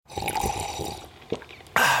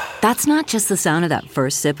That's not just the sound of that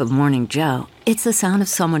first sip of Morning Joe. It's the sound of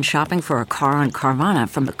someone shopping for a car on Carvana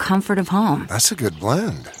from the comfort of home. That's a good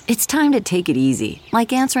blend. It's time to take it easy,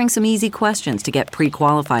 like answering some easy questions to get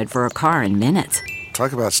pre-qualified for a car in minutes.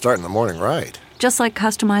 Talk about starting the morning right. Just like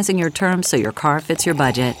customizing your terms so your car fits your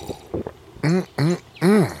budget.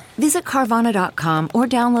 Visit Carvana.com or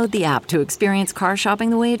download the app to experience car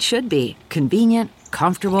shopping the way it should be. Convenient,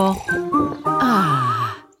 comfortable.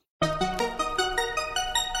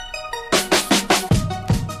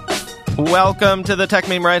 Welcome to the Tech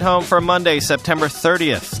Meme Ride Home for Monday, September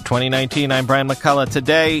 30th, 2019. I'm Brian McCullough.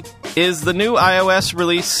 Today, is the new iOS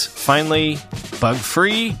release finally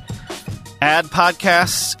bug-free? Add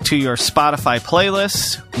podcasts to your Spotify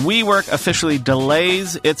playlist. WeWork officially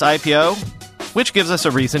delays its IPO, which gives us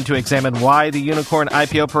a reason to examine why the unicorn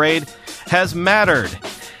IPO parade has mattered.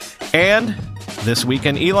 And this week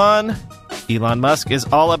in Elon Musk is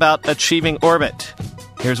all about achieving orbit.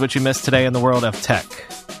 Here's what you missed today in the world of tech.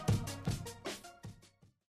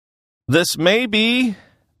 This may be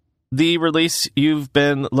the release you've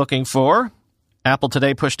been looking for. Apple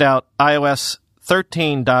today pushed out iOS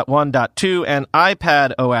 13.1.2 and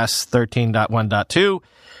iPad OS 13.1.2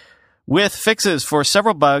 with fixes for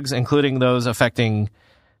several bugs, including those affecting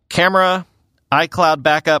camera, iCloud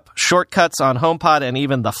backup, shortcuts on HomePod, and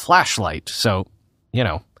even the flashlight. So,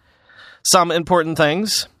 some important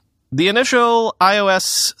things. The initial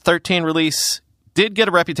iOS 13 release did get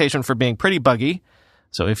a reputation for being pretty buggy.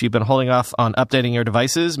 So if you've been holding off on updating your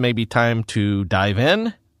devices, maybe time to dive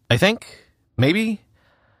in, I think. Maybe.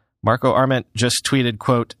 Marco Arment just tweeted,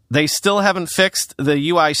 quote, "They still haven't fixed the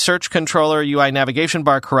UI search controller, UI navigation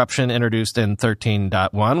bar corruption introduced in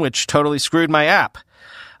 13.1, which totally screwed my app.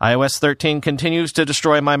 iOS 13 continues to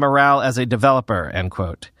destroy my morale as a developer," end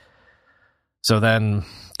quote. So then,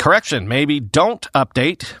 correction, maybe don't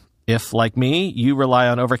update if, like me, you rely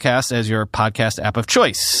on Overcast as your podcast app of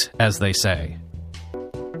choice, as they say.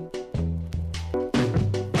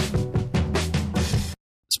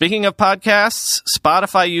 Speaking of podcasts,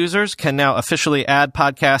 Spotify users can now officially add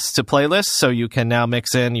podcasts to playlists, so you can now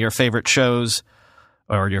mix in your favorite shows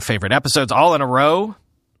or your favorite episodes all in a row,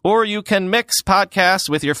 or you can mix podcasts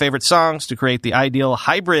with your favorite songs to create the ideal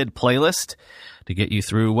hybrid playlist to get you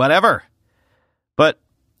through whatever. But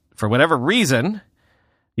for whatever reason,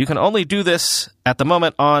 you can only do this at the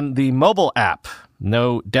moment on the mobile app.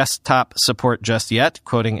 No desktop support just yet,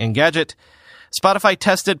 quoting Engadget. Spotify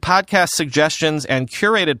tested podcast suggestions and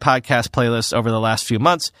curated podcast playlists over the last few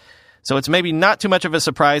months, so it's maybe not too much of a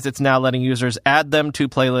surprise it's now letting users add them to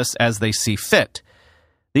playlists as they see fit.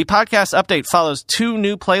 The podcast update follows two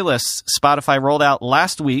new playlists Spotify rolled out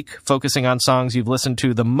last week, focusing on songs you've listened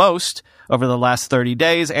to the most over the last 30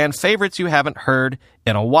 days and favorites you haven't heard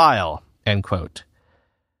in a while, end quote.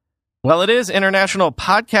 Well, it is International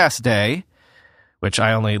Podcast Day, which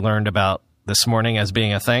I only learned about this morning as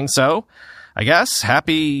being a thing, so I guess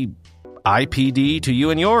happy IPD to you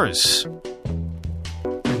and yours.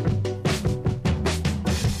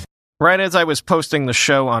 Right as I was posting the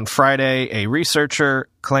show on Friday, a researcher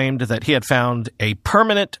claimed that he had found a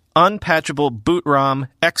permanent, unpatchable boot ROM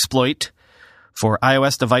exploit for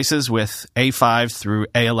iOS devices with A5 through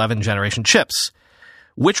A11 generation chips,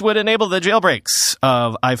 which would enable the jailbreaks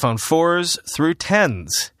of iPhone 4s through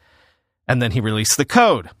 10s. And then he released the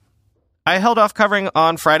code. I held off covering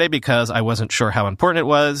on Friday because I wasn't sure how important it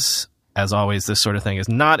was. As always, this sort of thing is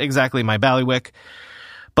not exactly my bailiwick.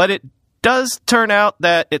 But it does turn out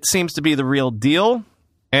that it seems to be the real deal,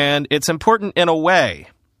 and it's important in a way.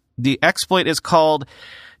 The exploit is called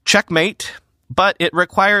Checkmate, but it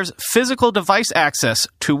requires physical device access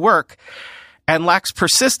to work and lacks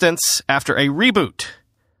persistence after a reboot.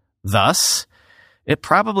 Thus, it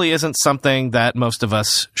probably isn't something that most of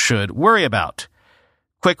us should worry about.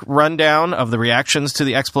 Quick rundown of the reactions to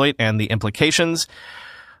the exploit and the implications.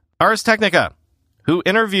 Ars Technica, who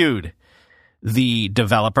interviewed the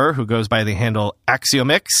developer, who goes by the handle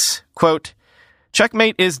Axiomix, quote,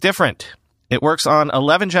 "Checkmate is different. It works on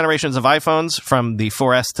 11 generations of iPhones from the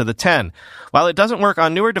 4S to the 10. While it doesn't work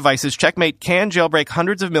on newer devices, Checkmate can jailbreak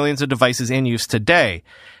hundreds of millions of devices in use today.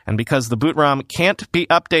 And because the boot ROM can't be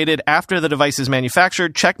updated after the device is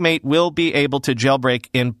manufactured, Checkmate will be able to jailbreak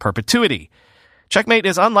in perpetuity. Checkmate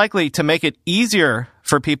is unlikely to make it easier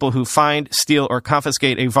for people who find, steal, or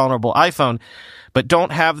confiscate a vulnerable iPhone, but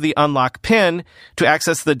don't have the unlock PIN to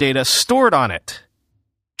access the data stored on it.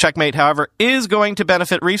 Checkmate, however, is going to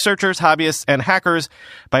benefit researchers, hobbyists, and hackers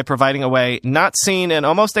by providing a way not seen in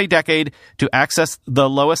almost a decade to access the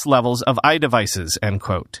lowest levels of iDevices," end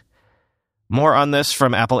quote. More on this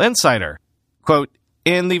from Apple Insider. Quote,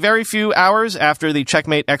 In the very few hours after the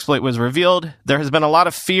Checkmate exploit was revealed, there has been a lot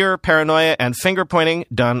of fear, paranoia, and finger-pointing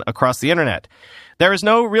done across the internet. There is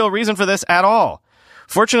no real reason for this at all.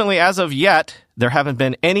 Fortunately, as of yet, there haven't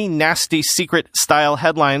been any nasty secret-style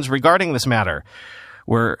headlines regarding this matter.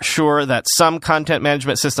 We're sure that some content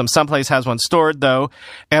management system someplace has one stored, though,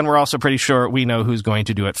 and we're also pretty sure we know who's going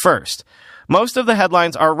to do it first. Most of the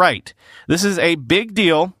headlines are right. This is a big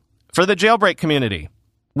deal for the jailbreak community.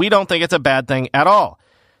 We don't think it's a bad thing at all.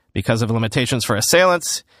 Because of limitations for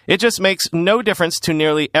assailants, it just makes no difference to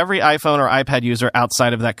nearly every iPhone or iPad user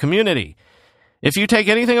outside of that community. If you take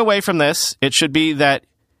anything away from this, it should be that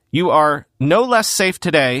you are no less safe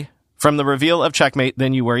today from the reveal of Checkmate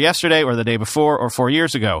than you were yesterday or the day before or 4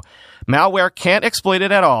 years ago. Malware can't exploit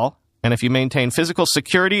it at all, and if you maintain physical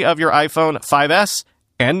security of your iPhone 5S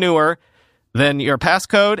and newer, then your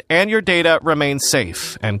passcode and your data remain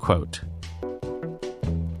safe, end quote.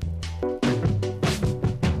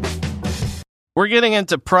 We're getting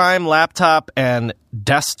into prime laptop and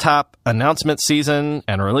desktop announcement season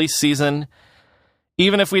and release season.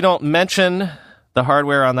 Even if we don't mention the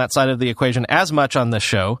hardware on that side of the equation as much on this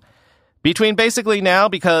show, between basically now,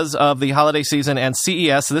 because of the holiday season, and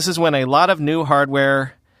CES, this is when a lot of new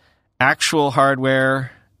hardware, actual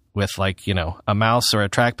hardware with a mouse or a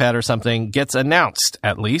trackpad or something gets announced,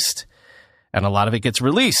 at least. And a lot of it gets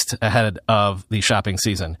released ahead of the shopping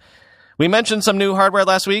season. We mentioned some new hardware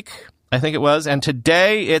last week, I think it was, and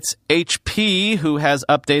today it's HP who has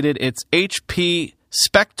updated its HP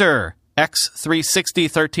Spectre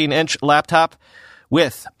X360 13-inch laptop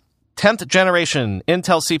with 10th generation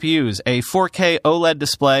Intel CPUs, a 4K OLED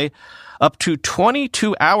display, up to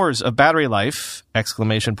 22 hours of battery life,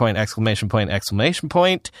 exclamation point, exclamation point, exclamation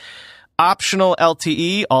point, optional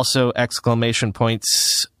LTE, also exclamation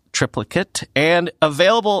points, triplicate, and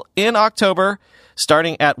available in October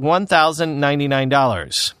starting at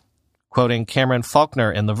 $1,099. Quoting Cameron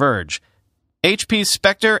Faulkner in The Verge, HP's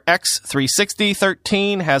Spectre X360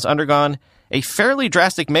 13 has undergone a fairly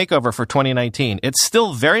drastic makeover for 2019. It's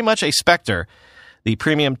still very much a Spectre. The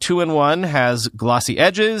premium 2-in-1 has glossy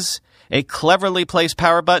edges, a cleverly placed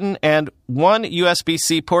power button, and one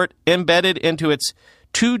USB-C port embedded into its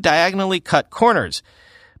two diagonally cut corners.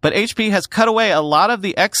 But HP has cut away a lot of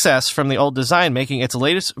the excess from the old design, making its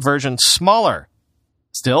latest version smaller.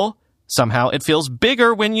 Still, somehow it feels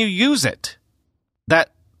bigger when you use it.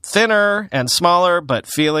 That thinner and smaller but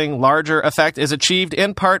feeling larger effect is achieved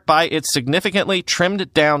in part by its significantly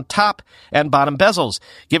trimmed down top and bottom bezels,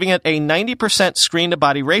 giving it a 90%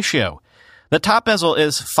 screen-to-body ratio. The top bezel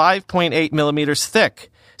is 5.8 millimeters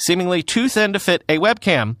thick, seemingly too thin to fit a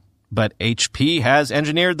webcam, but HP has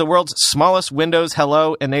engineered the world's smallest Windows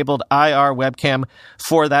Hello-enabled IR webcam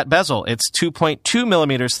for that bezel. It's 2.2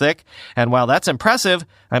 millimeters thick, and while that's impressive,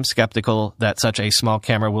 I'm skeptical that such a small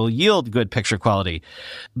camera will yield good picture quality.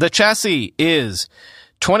 The chassis is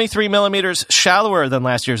 23 millimeters shallower than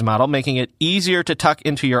last year's model, making it easier to tuck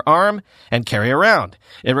into your arm and carry around.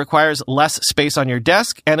 It requires less space on your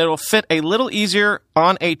desk, and it'll fit a little easier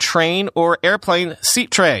on a train or airplane seat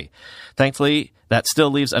tray. Thankfully, that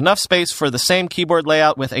still leaves enough space for the same keyboard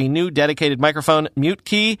layout with a new dedicated microphone mute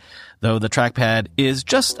key, though the trackpad is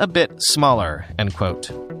just a bit smaller, end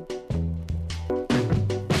quote.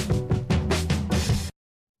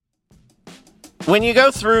 When you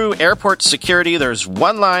go through airport security, there's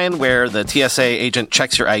one line where the TSA agent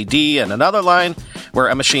checks your ID and another line where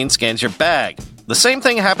a machine scans your bag. The same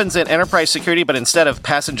thing happens in enterprise security, but instead of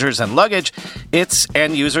passengers and luggage, it's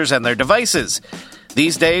end users and their devices.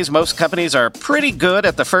 These days, most companies are pretty good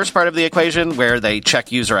at the first part of the equation where they check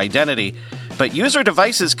user identity, but user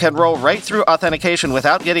devices can roll right through authentication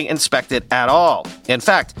without getting inspected at all. In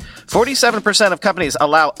fact, 47% of companies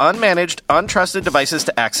allow unmanaged, untrusted devices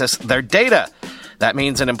to access their data. That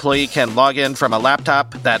means an employee can log in from a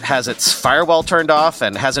laptop that has its firewall turned off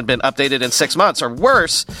and hasn't been updated in 6 months, or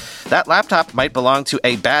worse, that laptop might belong to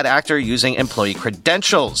a bad actor using employee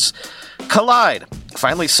credentials. Collide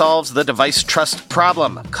finally solves the device trust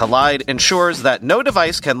problem. Collide ensures that no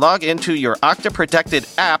device can log into your Okta-protected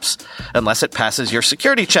apps unless it passes your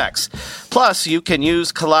security checks. Plus, you can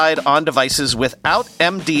use Collide on devices without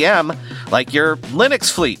MDM, like your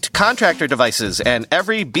Linux fleet, contractor devices, and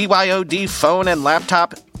every BYOD phone and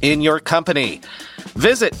laptop in your company.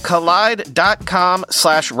 Visit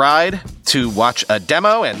collide.com/ride to watch a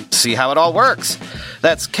demo and see how it all works.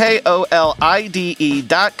 That's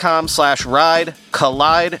KOLIDE.com/ride,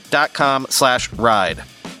 collide.com/ride.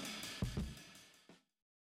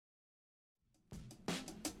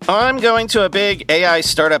 I'm going to a big AI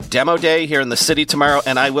startup demo day here in the city tomorrow,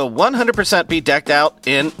 and I will 100% be decked out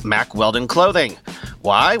in Mack Weldon clothing.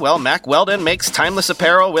 Why? Well, Mack Weldon makes timeless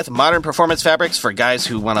apparel with modern performance fabrics for guys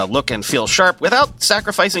who want to look and feel sharp without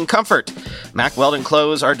sacrificing comfort. Mack Weldon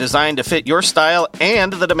clothes are designed to fit your style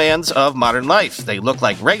and the demands of modern life. They look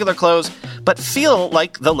like regular clothes, but feel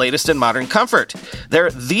like the latest in modern comfort. They're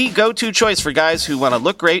the go-to choice for guys who want to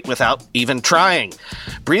look great without even trying.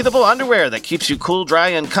 Breathable underwear that keeps you cool, dry,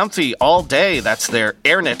 and comfy all day. That's their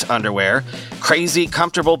AirKnit underwear. Crazy,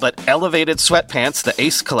 comfortable, but elevated sweatpants, the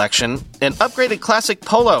Ace collection. An upgraded classic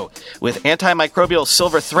polo with antimicrobial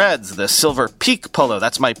silver threads, the Silver Peak polo.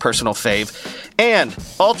 That's my personal fave. And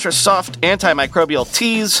ultra-soft antimicrobial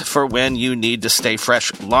tees for when you need to stay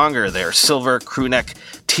fresh longer. Their silver crewneck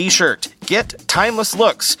t-shirt. Get timeless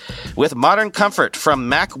looks with modern comfort from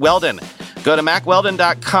Mack Weldon. Go to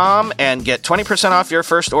MackWeldon.com and get 20% off your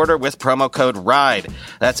first order with promo code RIDE.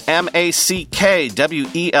 That's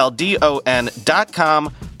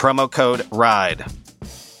MackWeldon.com, promo code RIDE.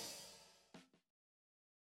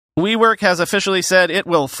 WeWork has officially said it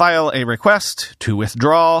will file a request to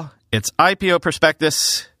withdraw its IPO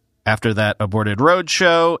prospectus after that aborted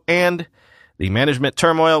roadshow and the management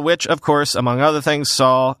turmoil, which, of course, among other things,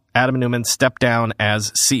 saw Adam Neumann step down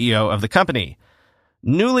as CEO of the company.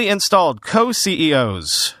 Newly installed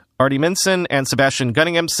co-CEOs, Artie Minson and Sebastian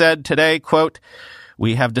Gunningham, said today, quote,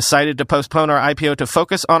 "We have decided to postpone our IPO to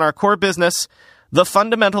focus on our core business, the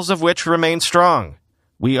fundamentals of which remain strong.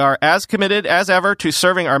 We are as committed as ever to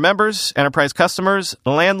serving our members, enterprise customers,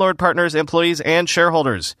 landlord partners, employees, and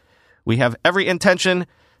shareholders. We have every intention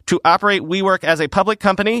to operate WeWork as a public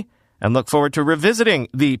company and look forward to revisiting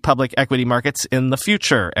the public equity markets in the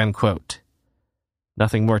future," end quote.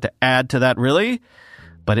 Nothing more to add to that, really,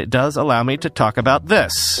 but it does allow me to talk about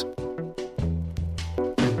this.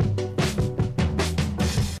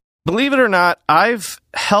 Believe it or not, I've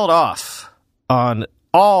held off on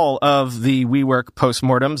all of the WeWork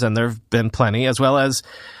postmortems, and there have been plenty, as well as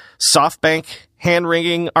SoftBank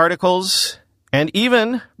hand-wringing articles, and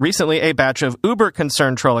even recently a batch of Uber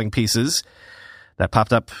concern trolling pieces that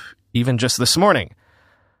popped up even just this morning.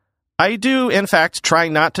 I do, in fact, try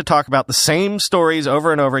not to talk about the same stories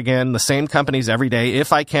over and over again, the same companies every day,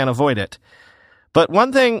 if I can avoid it. But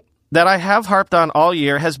one thing that I have harped on all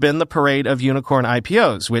year has been the parade of unicorn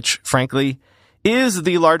IPOs, which, frankly, is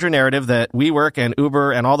the larger narrative that WeWork and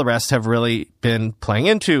Uber and all the rest have really been playing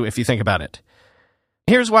into, if you think about it.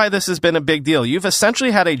 Here's why this has been a big deal. You've essentially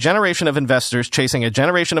had a generation of investors chasing a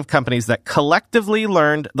generation of companies that collectively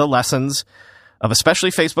learned the lessons of especially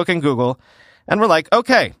Facebook and Google, and were like,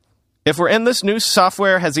 okay, if we're in this new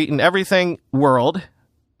software has eaten everything world,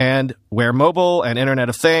 and where mobile and Internet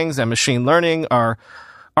of Things and machine learning are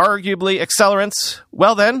arguably accelerants,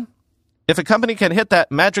 well then, if a company can hit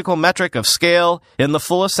that magical metric of scale in the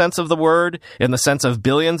fullest sense of the word, in the sense of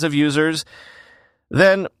billions of users,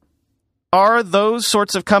 then are those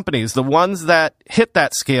sorts of companies, the ones that hit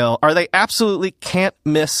that scale, are they absolutely can't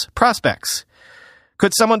miss prospects?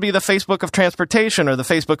 Could someone be the Facebook of transportation or the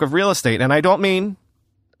Facebook of real estate? And I don't mean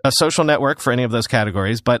a social network for any of those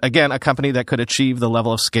categories, but again, a company that could achieve the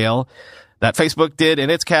level of scale that Facebook did in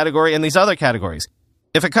its category and these other categories.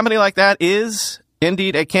 If a company like that is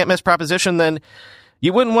indeed a can't miss proposition, then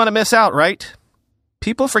you wouldn't want to miss out, right?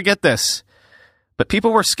 People forget this, but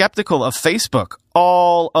people were skeptical of Facebook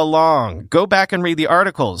all along. Go back and read the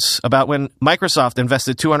articles about when Microsoft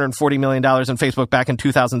invested $240 million in Facebook back in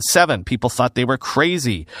 2007. People thought they were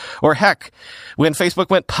crazy. Or heck, when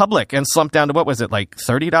Facebook went public and slumped down to, what was it, like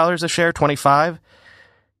 $30 a share, 25?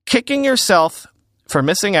 Kicking yourself for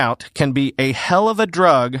missing out can be a hell of a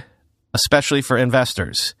drug, especially for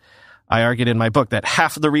investors. I argued in my book that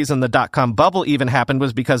half of the reason the dot-com bubble even happened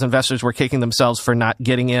was because investors were kicking themselves for not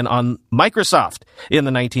getting in on Microsoft in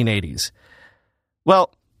the 1980s.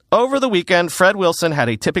 Well, over the weekend, Fred Wilson had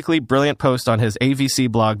a typically brilliant post on his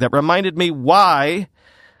AVC blog that reminded me why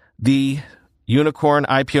the unicorn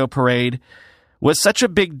IPO parade was such a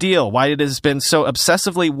big deal, why it has been so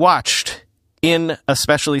obsessively watched in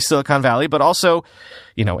especially Silicon Valley, but also,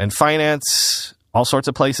 in finance, all sorts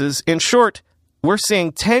of places. In short, we're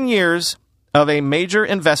seeing 10 years of a major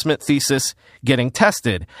investment thesis getting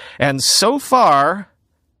tested, and so far,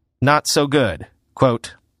 not so good.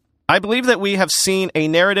 Quote, "I believe that we have seen a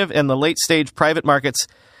narrative in the late-stage private markets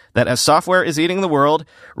that as software is eating the world,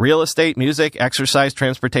 real estate, music, exercise,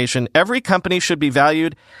 transportation, every company should be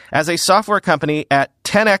valued as a software company at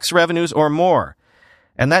 10x revenues or more.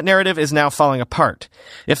 And that narrative is now falling apart.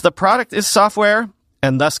 If the product is software,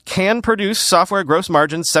 and thus can produce software gross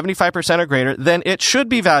margins 75% or greater, then it should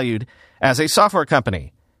be valued as a software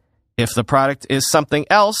company. If the product is something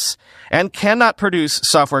else and cannot produce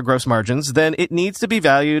software gross margins, then it needs to be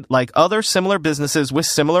valued like other similar businesses with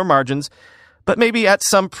similar margins, but maybe at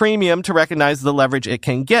some premium to recognize the leverage it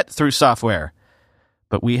can get through software.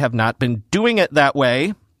 But we have not been doing it that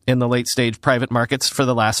way in the late-stage private markets for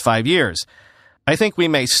the last 5 years. I think we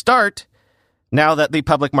may start now that the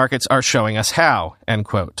public markets are showing us how, end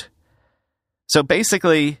quote. So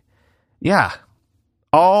basically, yeah,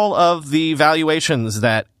 all of the valuations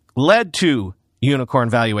that led to unicorn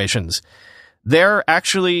valuations, they're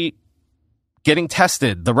actually getting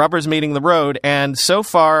tested. The rubber's meeting the road, and so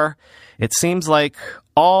far, it seems like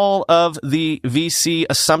all of the VC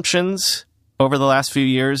assumptions over the last few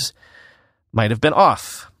years might have been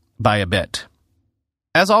off by a bit.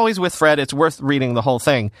 As always with Fred, it's worth reading the whole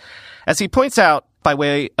thing. As he points out, by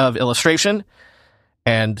way of illustration,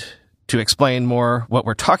 and to explain more what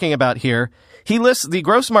we're talking about here, he lists the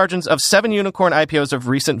gross margins of 7 unicorn IPOs of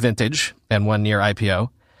recent vintage and 1 near IPO.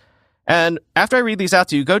 And after I read these out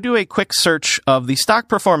to you, go do a quick search of the stock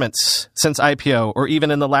performance since IPO or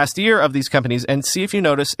even in the last year of these companies and see if you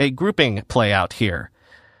notice a grouping play out here.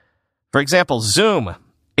 For example, Zoom,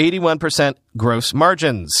 81% gross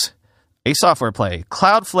margins, a software play.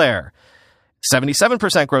 Cloudflare,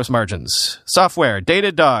 77% gross margins, software.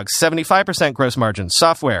 Datadog, 75% gross margins,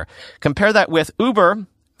 software. Compare that with Uber,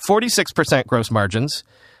 46% gross margins,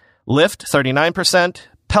 Lyft, 39%,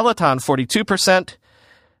 Peloton, 42%,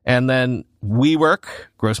 and then WeWork,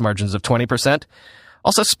 gross margins of 20%.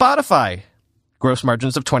 Also Spotify, gross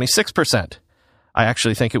margins of 26%. I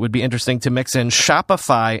actually think it would be interesting to mix in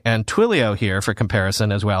Shopify and Twilio here for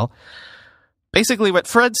comparison as well. Basically, what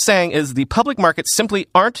Fred's saying is the public markets simply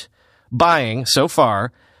aren't buying, so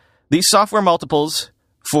far, these software multiples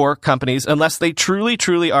for companies unless they truly,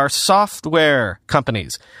 truly are software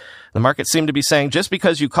companies. The markets seem to be saying just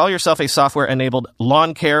because you call yourself a software-enabled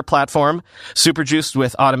lawn care platform, super juiced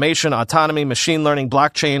with automation, autonomy, machine learning,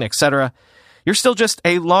 blockchain, etc., you're still just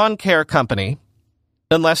a lawn care company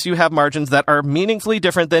unless you have margins that are meaningfully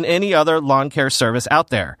different than any other lawn care service out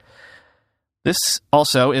there. This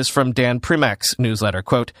also is from Dan Primack's newsletter.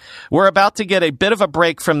 Quote, "We're about to get a bit of a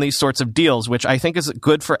break from these sorts of deals, which I think is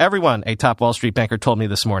good for everyone," a top Wall Street banker told me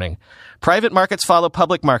this morning. "Private markets follow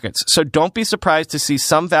public markets, so don't be surprised to see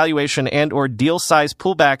some valuation and or deal size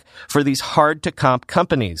pullback for these hard-to-comp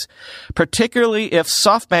companies, particularly if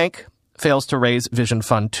SoftBank fails to raise Vision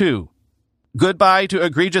Fund 2. Goodbye to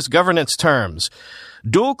egregious governance terms.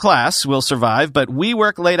 Dual class will survive, but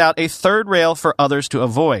WeWork laid out a third rail for others to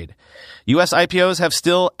avoid. U.S. IPOs have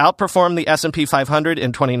still outperformed the S&P 500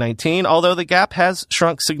 in 2019, although the gap has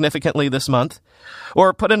shrunk significantly this month.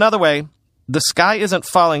 Or put another way, the sky isn't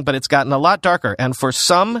falling, but it's gotten a lot darker, and for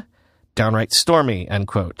some, downright stormy," end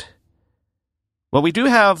quote. Well, we do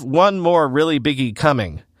have one more really biggie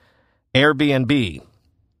coming, Airbnb.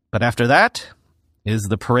 But after that, is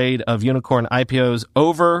the parade of unicorn IPOs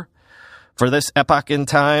over for this epoch in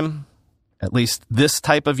time? At least this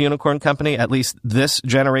type of unicorn company, at least this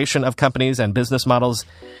generation of companies and business models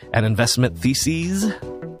and investment theses?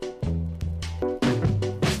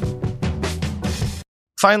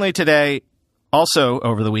 Finally today, also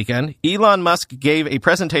over the weekend, Elon Musk gave a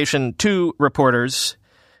presentation to reporters,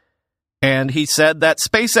 and he said that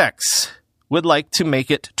SpaceX would like to make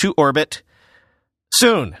it to orbit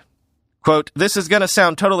soon. Quote, "This is going to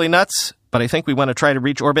sound totally nuts, but I think we want to try to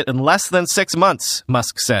reach orbit in less than 6 months,"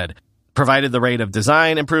 Musk said. "Provided the rate of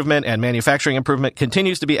design improvement and manufacturing improvement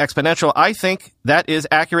continues to be exponential, I think that is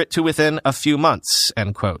accurate to within a few months,"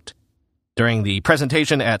 end quote. During the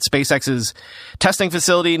presentation at SpaceX's testing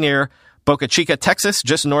facility near Boca Chica, Texas,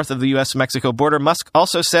 just north of the U.S.-Mexico border, Musk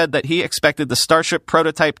also said that he expected the Starship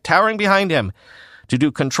prototype towering behind him to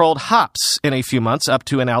do controlled hops in a few months up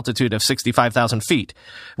to an altitude of 65,000 feet.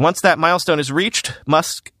 Once that milestone is reached,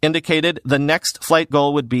 Musk indicated the next flight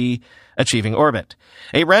goal would be achieving orbit.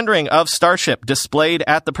 A rendering of Starship displayed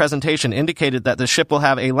at the presentation indicated that the ship will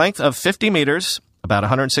have a length of 50 meters, about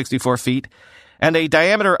 164 feet, and a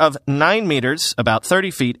diameter of 9 meters, about 30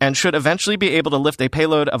 feet, and should eventually be able to lift a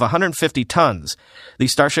payload of 150 tons. The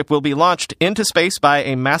Starship will be launched into space by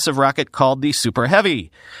a massive rocket called the Super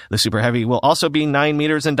Heavy. The Super Heavy will also be 9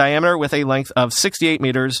 meters in diameter with a length of 68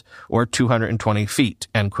 meters, or 220 feet,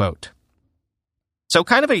 end quote. So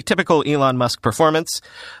kind of a typical Elon Musk performance,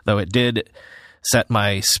 though it did set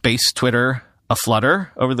my space Twitter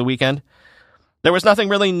aflutter over the weekend. There was nothing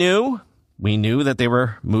really new. We knew that they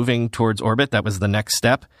were moving towards orbit. That was the next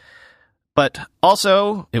step. But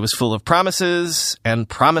also, it was full of promises and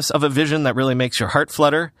promise of a vision that really makes your heart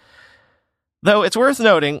flutter. Though it's worth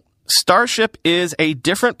noting, Starship is a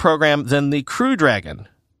different program than the Crew Dragon,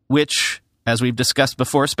 which, as we've discussed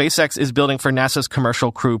before, SpaceX is building for NASA's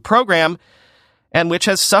Commercial Crew program, and which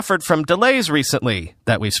has suffered from delays recently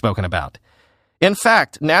that we've spoken about. In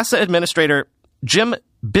fact, NASA Administrator Jim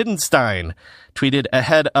Bidenstein tweeted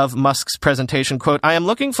ahead of Musk's presentation, quote, "I am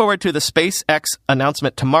looking forward to the SpaceX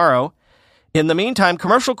announcement tomorrow. In the meantime,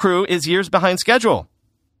 Commercial Crew is years behind schedule.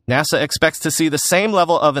 NASA expects to see the same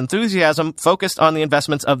level of enthusiasm focused on the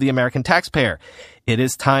investments of the American taxpayer. It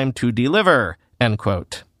is time to deliver," end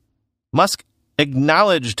quote. Musk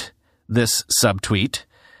acknowledged this subtweet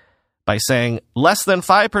by saying less than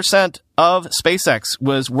 5% of SpaceX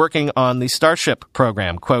was working on the Starship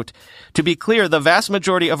program. Quote, "To be clear, the vast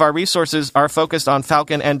majority of our resources are focused on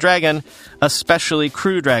Falcon and Dragon, especially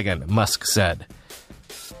Crew Dragon," Musk said.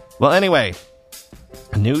 Well, anyway,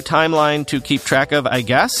 a new timeline to keep track of, I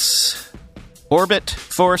guess. Orbit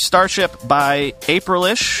for Starship by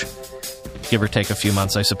April-ish. Give or take a few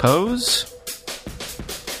months, I suppose.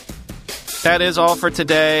 That is all for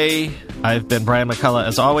today. I've been Brian McCullough,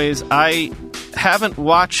 as always. I haven't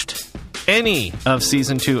watched any of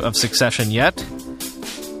Season 2 of Succession yet,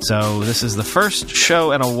 so this is the first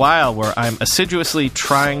show in a while where I'm assiduously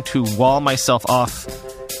trying to wall myself off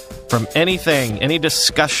from anything, any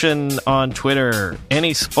discussion on Twitter,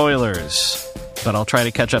 any spoilers. But I'll try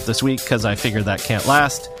to catch up this week because I figured that can't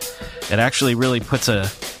last. It actually really puts a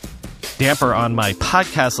damper on my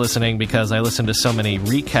podcast listening because I listen to so many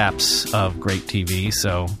recaps of great TV.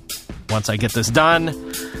 So once I get this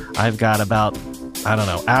done, I've got about,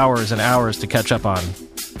 hours and hours to catch up on.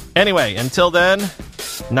 Anyway, until then,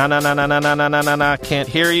 can't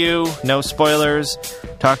hear you, no spoilers.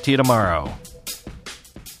 Talk to you tomorrow.